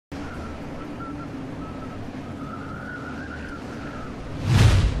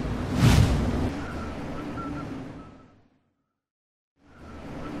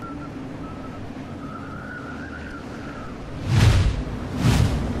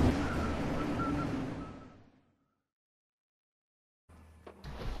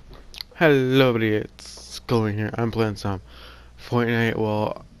Hello everybody, it's Going here. I'm playing some Fortnite.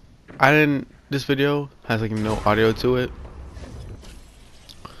 Well, this video has like no audio to it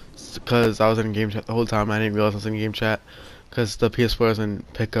because I was in game chat the whole time. I didn't realize I was in game chat because the PS4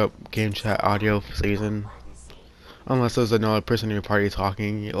 doesn't pick up game chat audio for some reason. Unless there's another person in your party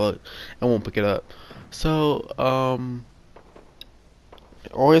talking, it won't pick it up. So,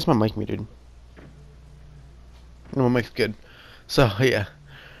 why is my mic muted? No, my mic's good. So, yeah.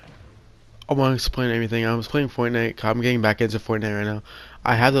 I want to explain everything. I was playing Fortnite. I'm getting back into Fortnite right now.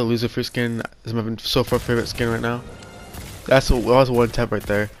 I have the Lucifer skin. It's my so far favorite skin right now. That was one tap right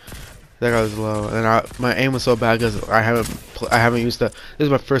there. That guy was low, and my aim was so bad because I haven't used the. This is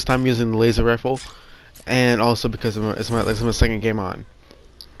my first time using the laser rifle, and also because it's my second game on.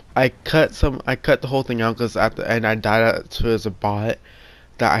 I cut the whole thing out because at the end I died to a bot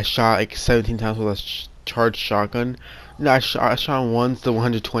that I shot like 17 times with a charged shotgun. No, I shot once the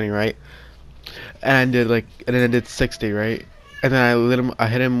 120, right? And then I did 60, right? And then I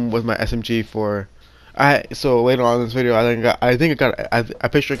hit him with my SMG for so later on in this video I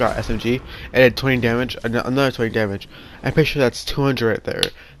pretty sure I got SMG and did 20 damage, another 20 damage. I'm pretty sure that's 200 right there.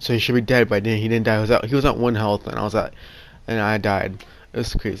 So he should be dead, but he didn't die. He was at 1 health and I died. It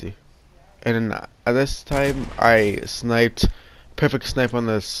was crazy. And then at this time I sniped, perfect snipe on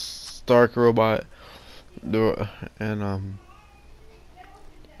the Stark robot, and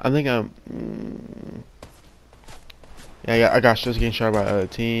I think yeah, I got just getting shot by a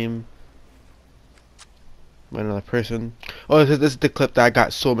team, by another person. Oh, this is the clip that I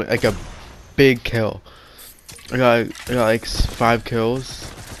got so many, like a big kill. I got like 5 kills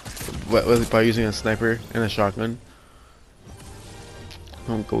by using a sniper and a shotgun.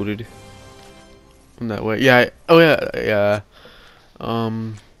 I'm goated. I'm that way. Yeah. Oh yeah.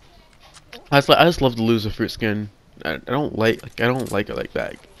 I just love the loser fruit skin. I don't like it like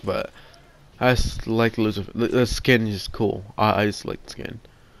that, but I just like the loser. The skin is cool. I just like the skin.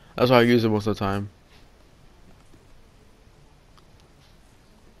 That's why I use it most of the time.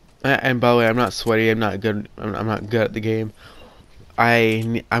 And by the way, I'm not sweaty. I'm not good. I'm not good at the game.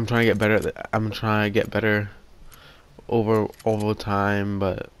 I'm trying to get better. I'm trying to get better over time,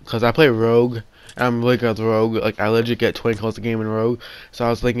 but because I play Rogue, and I'm really good at Rogue. Like I legit get 20 kills a game in Rogue. So I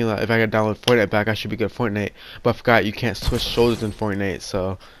was thinking that if I could download Fortnite back, I should be good at Fortnite. But I forgot you can't switch shoulders in Fortnite.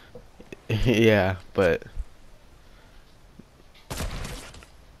 So yeah, but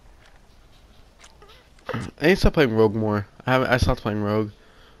I need to stop playing Rogue more. I stopped playing Rogue.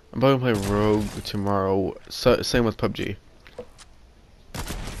 I'm probably gonna play Rogue tomorrow. So, same with PUBG.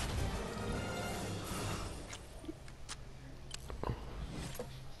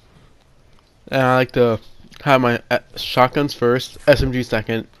 And I like to have my shotguns first, SMG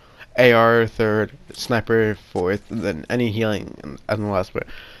second, AR third, sniper fourth, and then any healing as the last bit.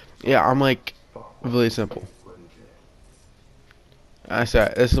 Yeah, I'm like really simple. I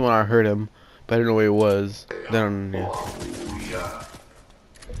said this is when I heard him, but I didn't know where he was. Then yeah.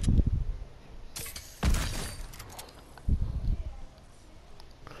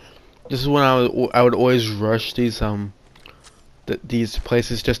 This is when I would always rush these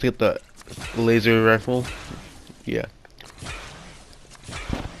places just to get the laser rifle. Yeah.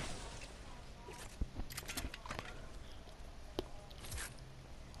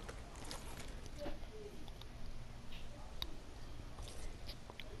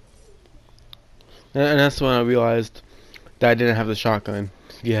 And that's when I realized that I didn't have the shotgun.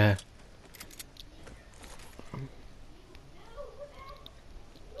 Yeah.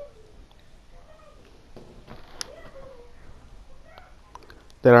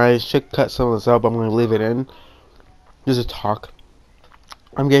 Then I should cut some of this out, but I'm going to leave it in. Just a talk.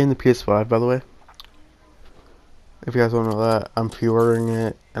 I'm getting the PS5, by the way. If you guys don't know that, I'm pre-ordering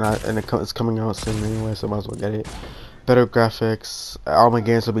it, and it's coming out soon anyway, so I might as well get it. Better graphics. All my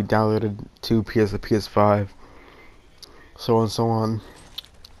games will be downloaded to the PS5. So on and so on.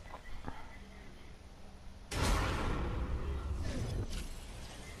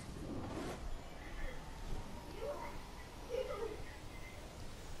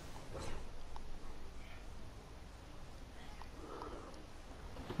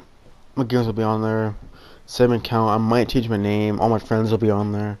 My games will be on there. Same account. I might change my name. All my friends will be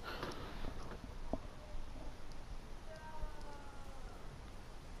on there.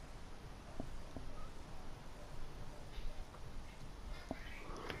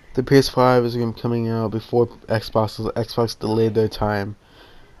 The PS5 is going to be coming out before Xbox. Xbox delayed their time,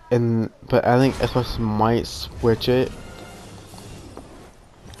 but I think Xbox might switch it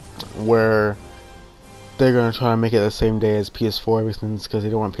where they're gonna try to make it the same day as PS4 reasons because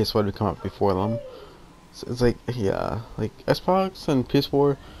they don't want PS4 to come out before them. So it's like, yeah, like Xbox and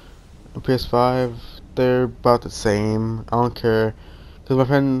PS4, The PS5, they're about the same. I don't care, cause my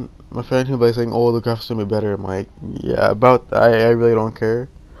friend who was saying, "Oh, the graphics gonna be better." I'm like, yeah, I really don't care.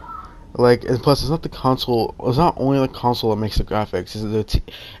 Like, and plus, it's not the console. It's not only the console that makes the graphics.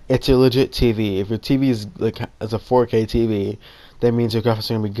 It's a legit TV. If your TV is like as a 4K TV, that means your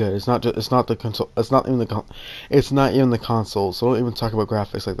graphics are gonna be good. It's not just. It's not the console. It's not even the console. So don't even talk about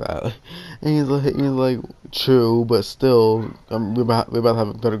graphics like that. And he's like, true, but still, we're about to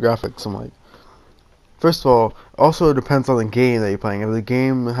have better graphics. I'm like, first of all, also it depends on the game that you're playing. If the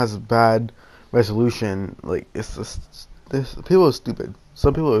game has bad resolution, like it's just this people are stupid.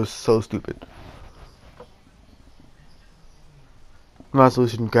 Some people are so stupid.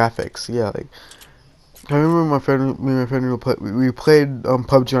 Resolution graphics, yeah. Like I remember me and my friend we played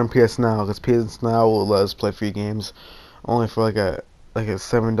PUBG on PS Now because PS Now will let us play free games, only for like a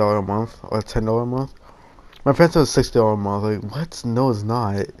 $7 a month or a $10 a month. My friend said $60 a month. Like what? No, it's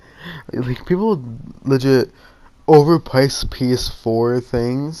not. Like people legit overprice PS4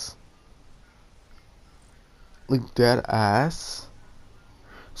 things like dead ass,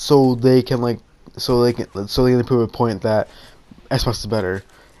 so they can prove a point that Xbox is better,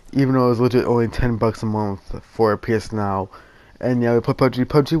 even though it was legit only $10 a month for PS Now. And yeah, we played PUBG.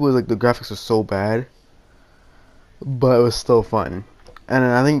 PUBG was like the graphics were so bad, but it was still fun. And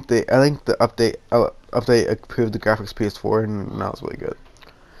I think the update improved the graphics PS4, and now it's really good.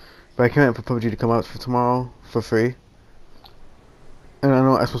 But I can't wait for PUBG to come out for tomorrow for free. And I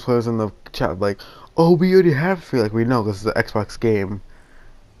know Xbox players in the chat like, oh, we already have it free. Like we know because it's an Xbox game.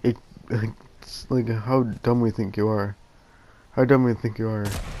 It like how dumb we think you are. How dumb do you think you are?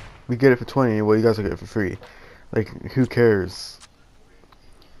 We get it for 20, well you guys will get it for free. Like who cares?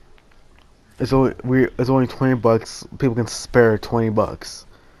 It's only $20. People can spare $20.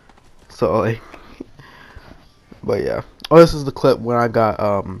 So like, but yeah. Oh, this is the clip when I got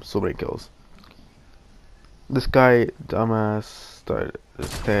so many kills. This guy dumbass started to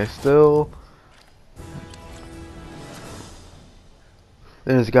stay still.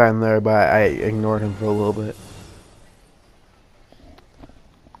 Then there's a guy in there, but I ignored him for a little bit.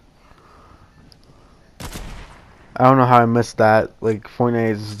 I don't know how I missed that. Like,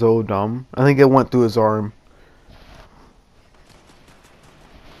 Fortnite is so dumb. I think it went through his arm.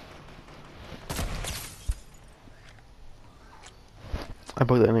 I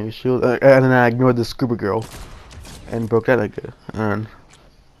broke the enemy shield, and then I ignored the scuba girl, and broke that again. And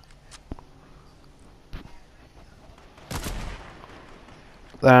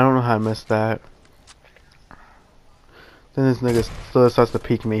I don't know how I missed that. Then this nigga still starts to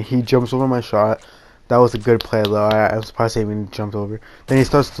peek me. He jumps over my shot. That was a good play though. I'm surprised he even jumped over. Then he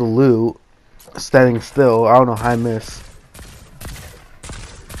starts to loot, standing still. I don't know how I missed.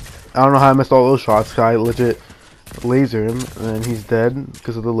 I don't know how I missed all those shots. I legit laser him, and then he's dead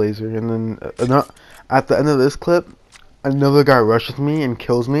because of the laser. And then at the end of this clip, another guy rushes me and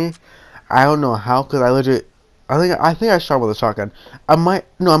kills me. I don't know how, cause I think I shot with a shotgun. I might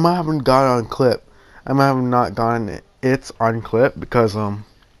haven't got it on clip. I might have not gotten it on clip because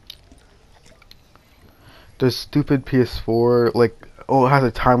the stupid PS4 like it has a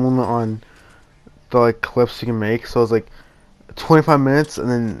time limit on the like clips you can make. So it's like 25 minutes and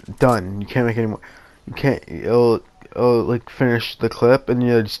then done. You can't make any more. You can't. It'll like finish the clip and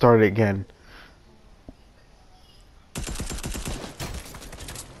you start it again.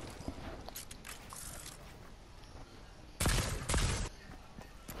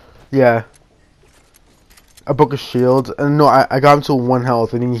 Yeah. I broke a shield, and no, I got him to 1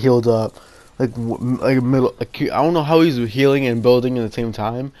 health, and he healed up, like middle. Like, I don't know how he's healing and building at the same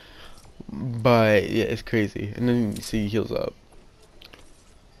time, but yeah, it's crazy. And then you see he heals up.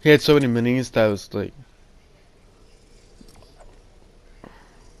 He had so many minis that was like.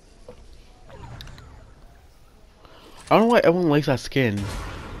 I don't know why everyone likes that skin.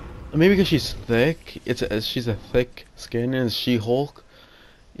 Maybe because she's thick. She's a thick skin, and She-Hulk.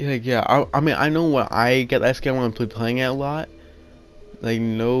 Yeah. I mean, I know when I get that skin when I'm playing it a lot. Like,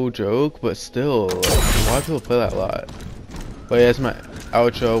 no joke, but still, like, why do people play that a lot? But yeah, it's my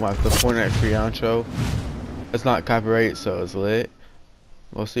outro, the Fortnite free outro. It's not copyright, so it's lit.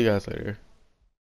 We'll see you guys later.